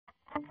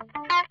Hi,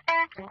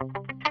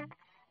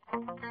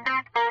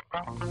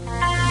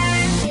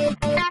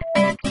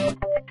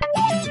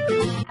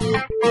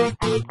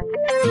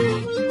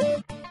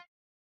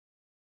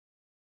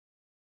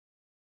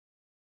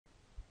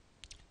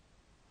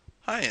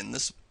 in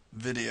this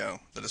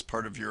video that is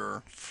part of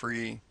your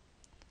free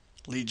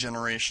lead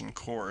generation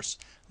course,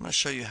 I'm going to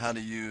show you how to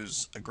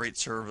use a great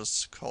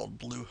service called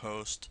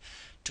Bluehost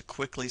to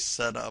quickly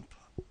set up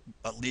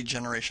lead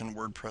generation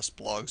WordPress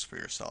blogs for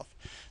yourself.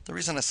 The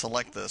reason I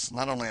select this,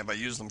 not only have I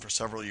used them for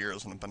several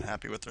years and have been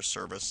happy with their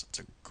service, it's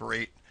a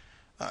great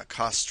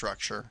cost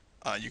structure.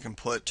 You can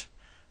put,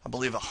 I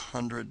believe,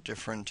 100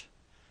 different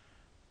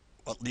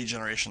lead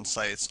generation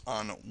sites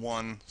on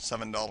one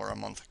 $7 a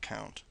month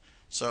account.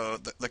 So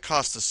the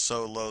cost is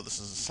so low, this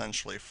is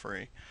essentially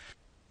free.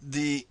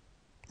 The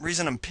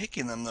reason I'm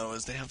picking them, though,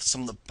 is they have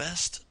some of the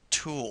best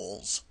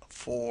tools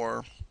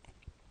for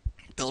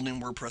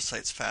building WordPress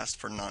sites fast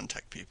for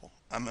non-tech people.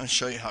 I'm going to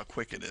show you how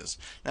quick it is.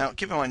 Now,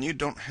 keep in mind, you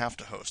don't have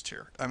to host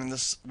here. I mean,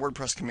 this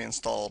WordPress can be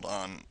installed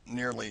on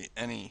nearly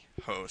any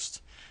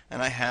host.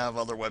 And I have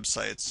other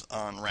websites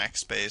on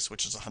Rackspace,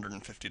 which is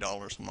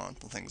 $150 a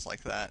month and things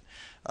like that.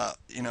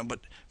 But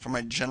for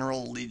my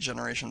general lead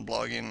generation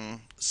blogging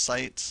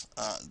sites,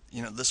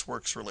 this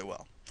works really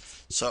well.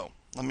 So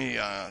let me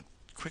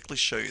quickly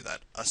show you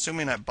that.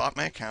 Assuming I bought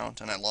my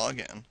account and I log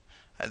in,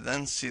 I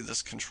then see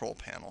this control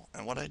panel,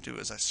 and what I do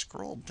is I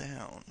scroll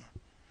down,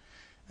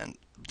 and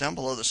down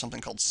below there's something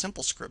called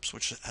Simple Scripts,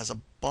 which has a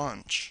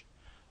bunch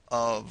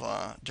of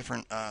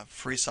different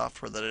free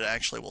software that it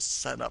actually will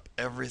set up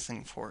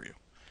everything for you.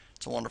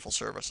 It's a wonderful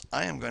service.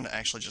 I am going to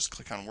actually just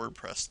click on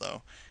WordPress,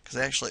 though,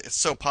 because it's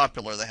so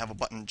popular they have a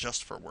button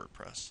just for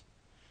WordPress.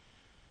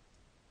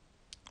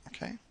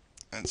 Okay,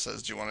 and it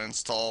says, do you want to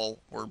install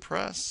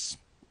WordPress?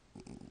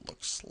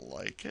 Looks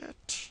like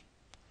it.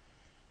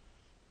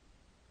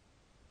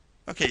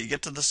 Okay, you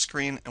get to the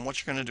screen, and what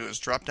you're going to do is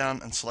drop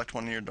down and select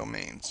one of your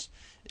domains.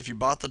 If you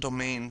bought the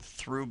domain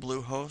through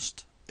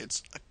Bluehost,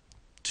 it's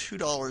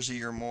 $2 a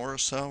year more or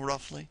so,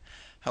 roughly.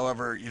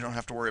 However, you don't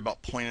have to worry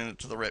about pointing it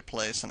to the right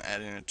place and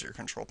adding it to your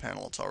control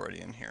panel. It's already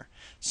in here.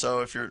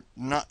 So if you're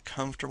not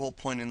comfortable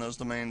pointing those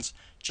domains,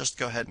 just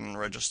go ahead and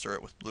register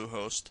it with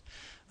Bluehost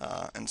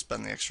and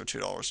spend the extra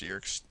 $2 a year.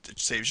 It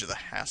saves you the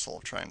hassle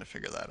of trying to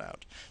figure that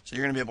out. So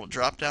you're going to be able to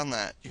drop down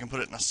that. You can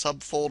put it in a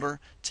subfolder.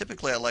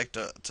 Typically, I like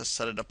to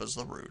set it up as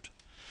the root.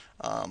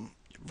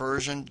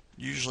 Version,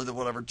 usually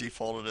whatever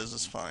default it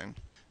is fine.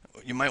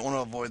 You might want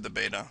to avoid the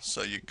beta,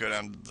 so you go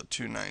down to the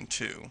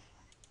 292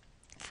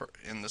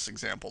 in this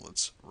example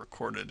that's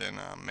recorded in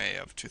May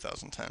of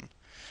 2010.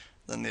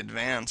 Then the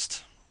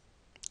advanced,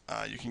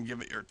 you can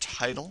give it your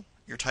title.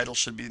 Your title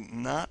should be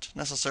not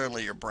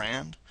necessarily your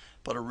brand,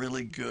 but a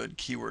really good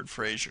keyword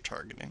phrase you're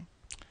targeting.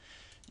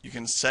 You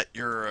can set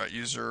your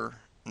user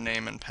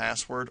name and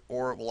password,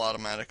 or it will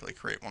automatically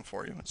create one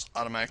for you. It's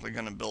automatically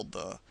going to build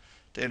the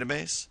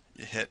database.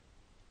 You hit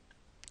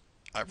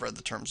I've read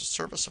the terms of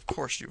service. Of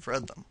course you've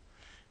read them.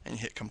 And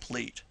you hit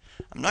complete.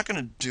 I'm not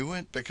going to do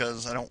it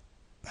because I don't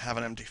have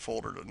an empty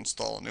folder to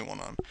install a new one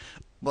on.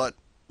 But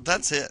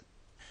that's it.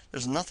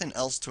 There's nothing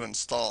else to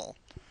install.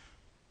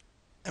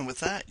 And with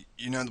that,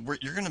 you're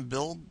going to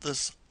build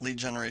this lead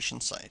generation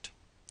site.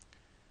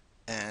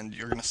 And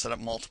you're going to set up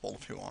multiple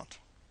if you want.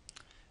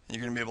 And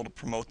you're going to be able to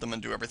promote them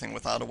and do everything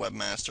without a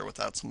webmaster,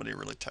 without somebody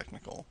really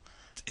technical.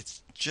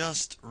 It's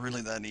just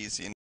really that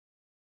easy.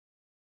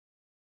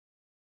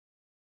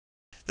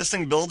 This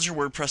thing builds your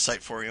WordPress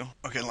site for you.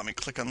 Okay, let me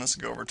click on this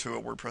and go over to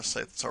a WordPress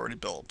site that's already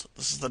built.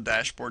 This is the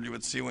dashboard you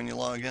would see when you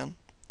log in.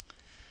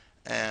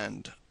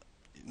 And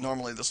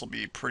normally this will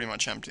be pretty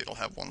much empty. It'll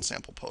have one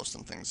sample post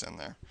and things in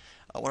there.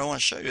 What I want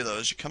to show you, though,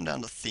 is you come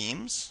down to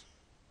Themes.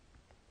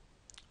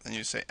 Then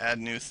you say Add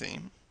New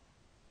Theme.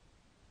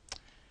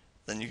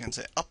 Then you can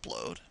say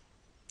Upload.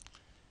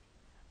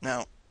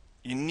 Now,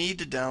 you need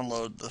to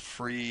download the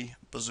free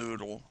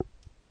Bazoodle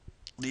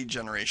lead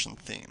generation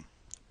theme,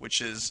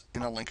 which is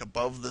in a link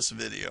above this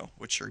video,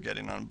 which you're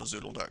getting on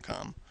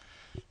bazoodle.com,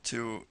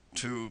 to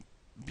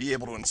be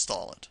able to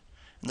install it.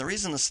 And the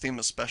reason this theme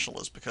is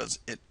special is because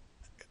it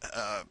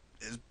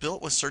is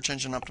built with search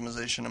engine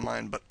optimization in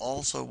mind, but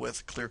also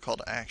with clear call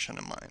to action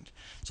in mind.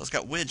 So it's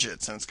got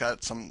widgets, and it's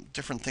got some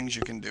different things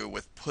you can do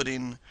with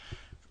putting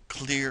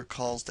clear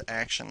calls to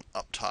action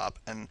up top,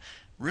 and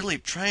really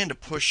trying to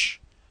push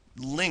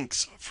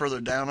links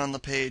further down on the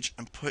page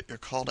and put your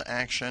call to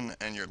action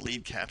and your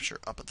lead capture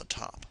up at the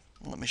top.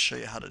 Let me show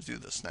you how to do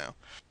this now.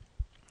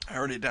 I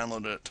already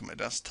downloaded it to my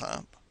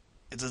desktop.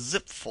 It's a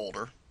zip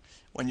folder.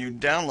 When you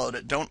download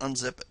it, don't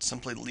unzip it.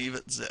 Simply leave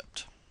it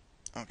zipped.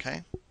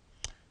 Okay?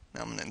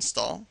 Now I'm going to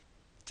install.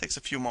 It takes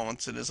a few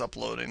moments. It is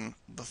uploading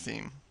the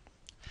theme.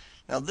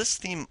 Now this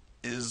theme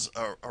is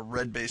a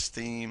red-based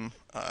theme.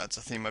 It's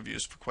a theme I've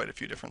used for quite a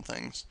few different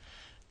things.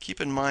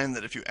 Keep in mind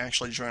that if you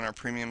actually join our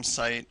premium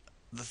site,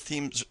 the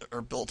themes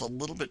are built a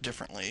little bit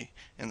differently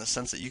in the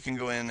sense that you can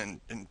go in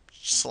and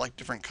select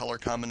different color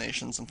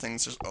combinations and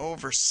things. There's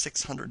over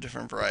 600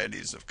 different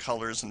varieties of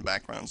colors and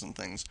backgrounds and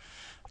things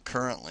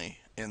currently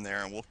in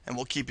there, and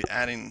we'll keep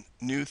adding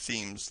new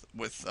themes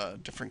with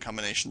different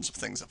combinations of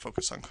things that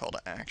focus on call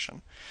to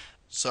action.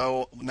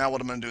 So now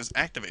what I'm going to do is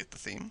activate the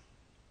theme,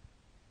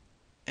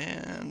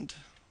 and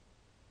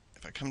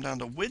if I come down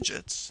to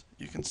widgets,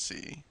 you can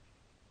see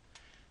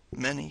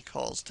many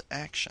calls to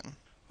action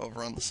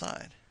over on the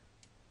side.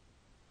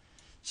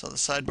 So the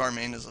sidebar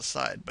main is a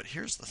side, but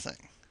here's the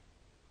thing.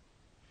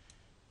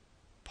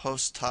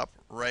 Post top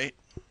right,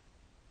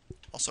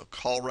 also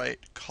call right,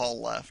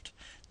 call left.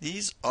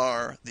 These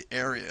are the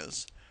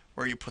areas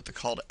where you put the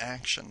call to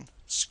action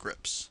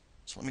scripts.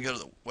 So let me go to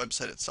the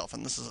website itself,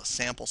 and this is a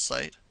sample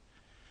site.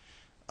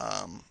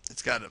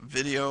 It's got a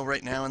video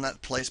right now in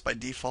that place by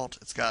default.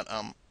 It's got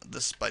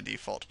this by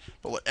default.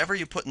 But whatever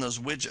you put in those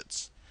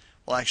widgets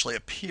will actually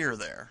appear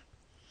there.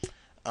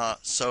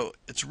 So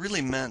it's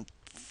really meant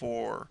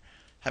for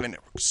having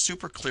a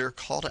super clear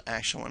call to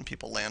action when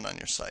people land on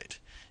your site.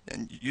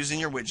 And using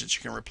your widgets,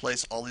 you can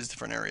replace all these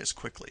different areas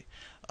quickly.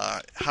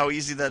 How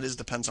easy that is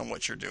depends on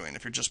what you're doing.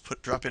 If you're just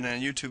dropping in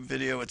a YouTube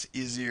video, it's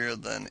easier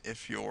than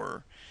if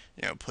you're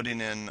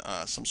putting in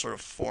some sort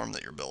of form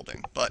that you're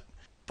building. But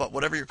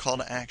whatever your call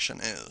to action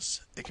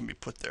is, it can be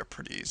put there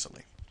pretty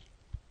easily.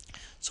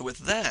 So with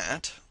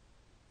that,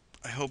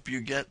 I hope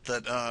you get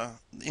that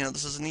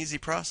this is an easy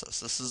process.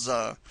 This is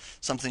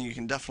something you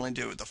can definitely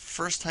do. The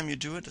first time you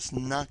do it, it's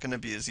not going to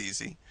be as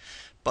easy.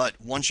 But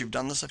once you've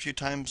done this a few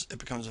times, it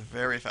becomes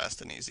very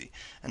fast and easy.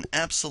 And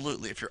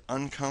absolutely, if you're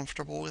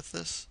uncomfortable with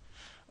this,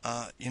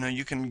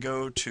 you can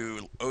go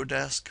to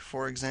Odesk,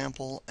 for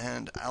example,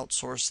 and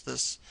outsource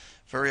this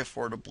very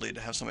affordably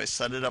to have somebody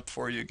set it up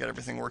for you, get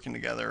everything working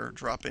together,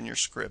 drop in your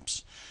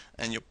scripts,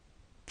 and you'll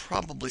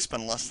probably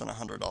spend less than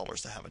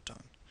 $100 to have it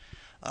done.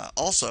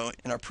 Also,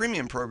 in our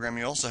premium program,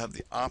 you also have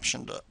the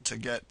option to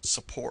get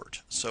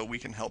support, so we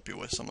can help you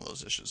with some of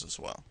those issues as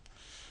well.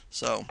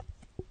 So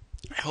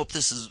I hope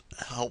this is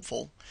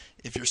helpful.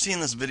 If you're seeing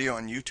this video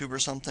on YouTube or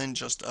something,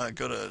 just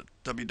go to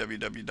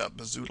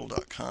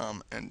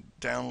www.bazoodle.com and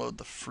download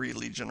the free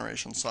lead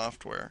generation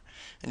software,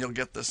 and you'll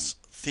get this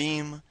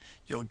theme,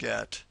 you'll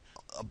get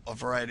a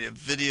variety of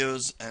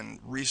videos and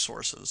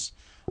resources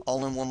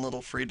all in one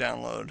little free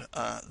download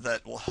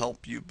that will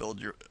help you build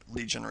your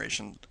lead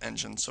generation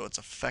engine so it's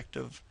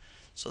effective,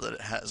 so that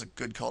it has a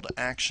good call to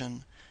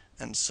action,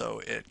 and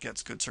so it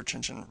gets good search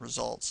engine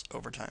results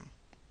over time.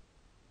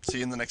 See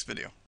you in the next video.